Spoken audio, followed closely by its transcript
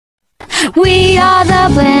We are the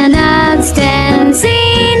planets dancing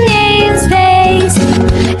in space,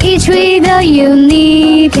 each with a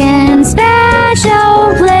unique and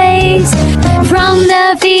special place. From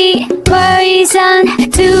the February sun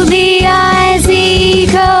to the icy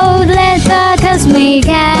cold, let the cosmic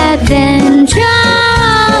adventure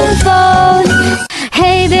unfold.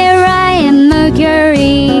 Hey there, I am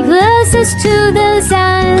Mercury, closest to the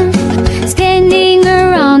sun, standing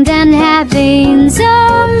around and having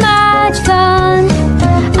so much fun.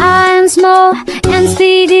 I'm small and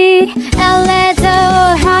speedy, a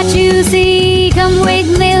little hot to see. Come with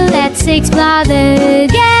me, let's explore the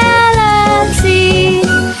galaxy.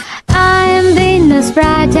 I'm Venus,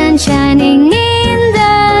 bright and shining in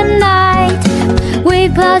the night,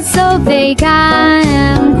 with clouds so big I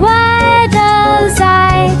am quite a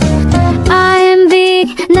sight. I am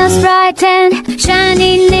Venus, bright and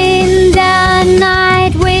shining in the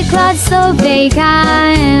night, with clouds so big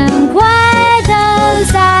I am quite a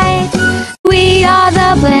sight. We are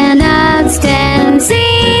the planets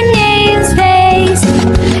dancing in space,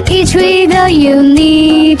 each with a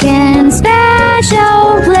unique and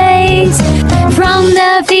special place. From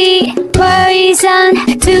the February sun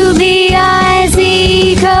to the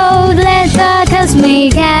icy cold, let the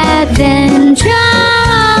cosmic adventure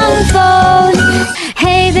unfold.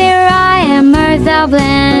 Hey there, I am Earth, the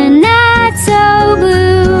planet so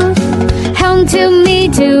blue, home to me,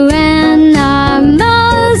 to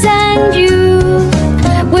animals and you,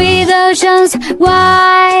 with oceans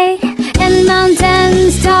wide and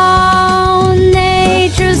mountains tall,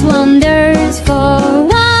 nature's wonders for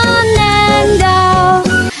one and all.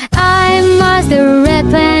 I'm Mars, the red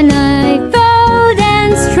planet, bold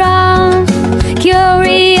and strong.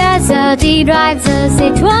 Curiosity drives us,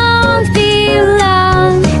 it won't be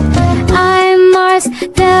long. I'm Mars,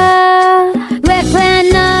 the red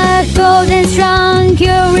planet, bold and strong.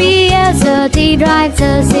 Curiosity drives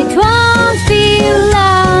us, it won't be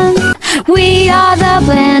long. We are the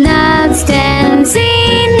planets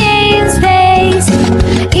dancing in space,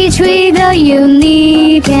 each with a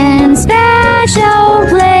unique and special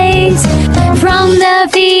place. From the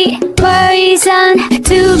February sun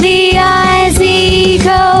to the icy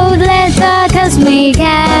cold, let the cosmic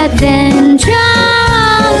adventure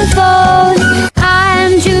unfold.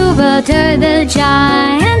 I'm Jupiter, the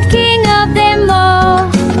giant king of them all,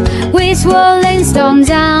 with swirling storms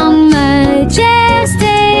I'm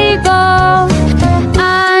majestic ball.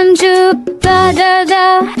 I'm Jupiter,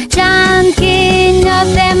 the giant king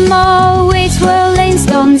of them all, with swirling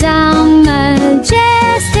storms I'm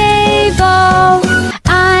majestic ball.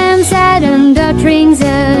 I am Saturn, the rings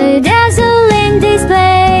a dazzling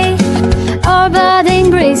display, orbiting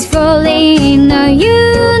gracefully in a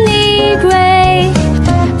unique way.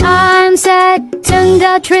 I'm Saturn,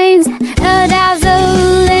 the rings a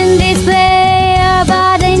dazzling display,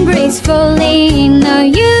 orbiting gracefully in a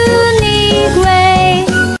unique way.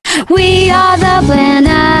 We are the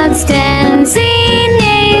planets dancing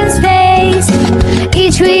in space,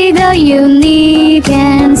 each with a unique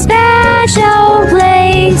and special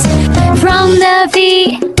place. From the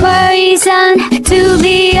February sun to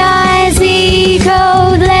the icy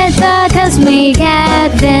cold, let the cosmic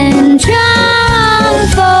adventure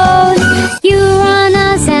unfold.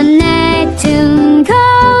 Uranus and Neptune,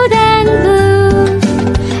 cold and blue,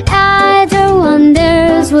 other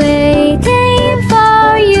wonders waiting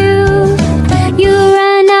for you.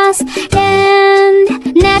 Uranus and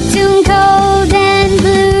Neptune, cold and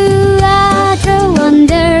blue, other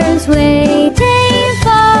wonders waiting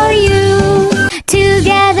for you.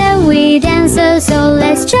 Together we dance a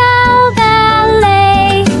celestial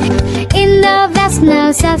ballet, in the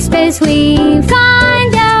vastness of space we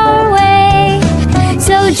find our way.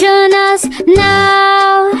 So join us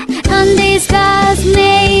now on this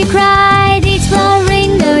cosmic ride,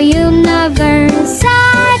 exploring the universe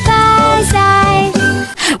side by side.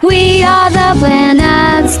 We are the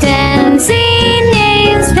planets dancing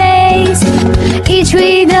in space, each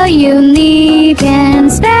with a unique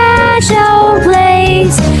and special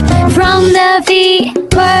place. From the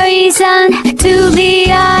February sun to